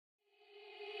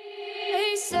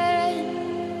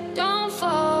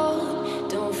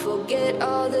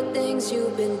what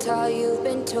you've been taught, you've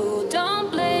been told.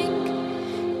 Don't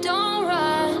blink, don't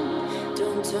run,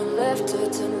 don't turn left or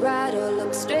turn right or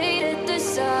look straight at the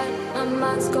sun. My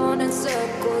mind's going in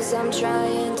circles, I'm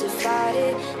trying to fight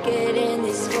it. Getting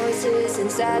these voices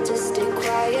inside to stay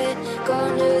quiet.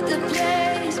 Going to the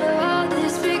place where all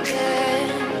this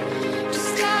began.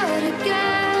 Just start again.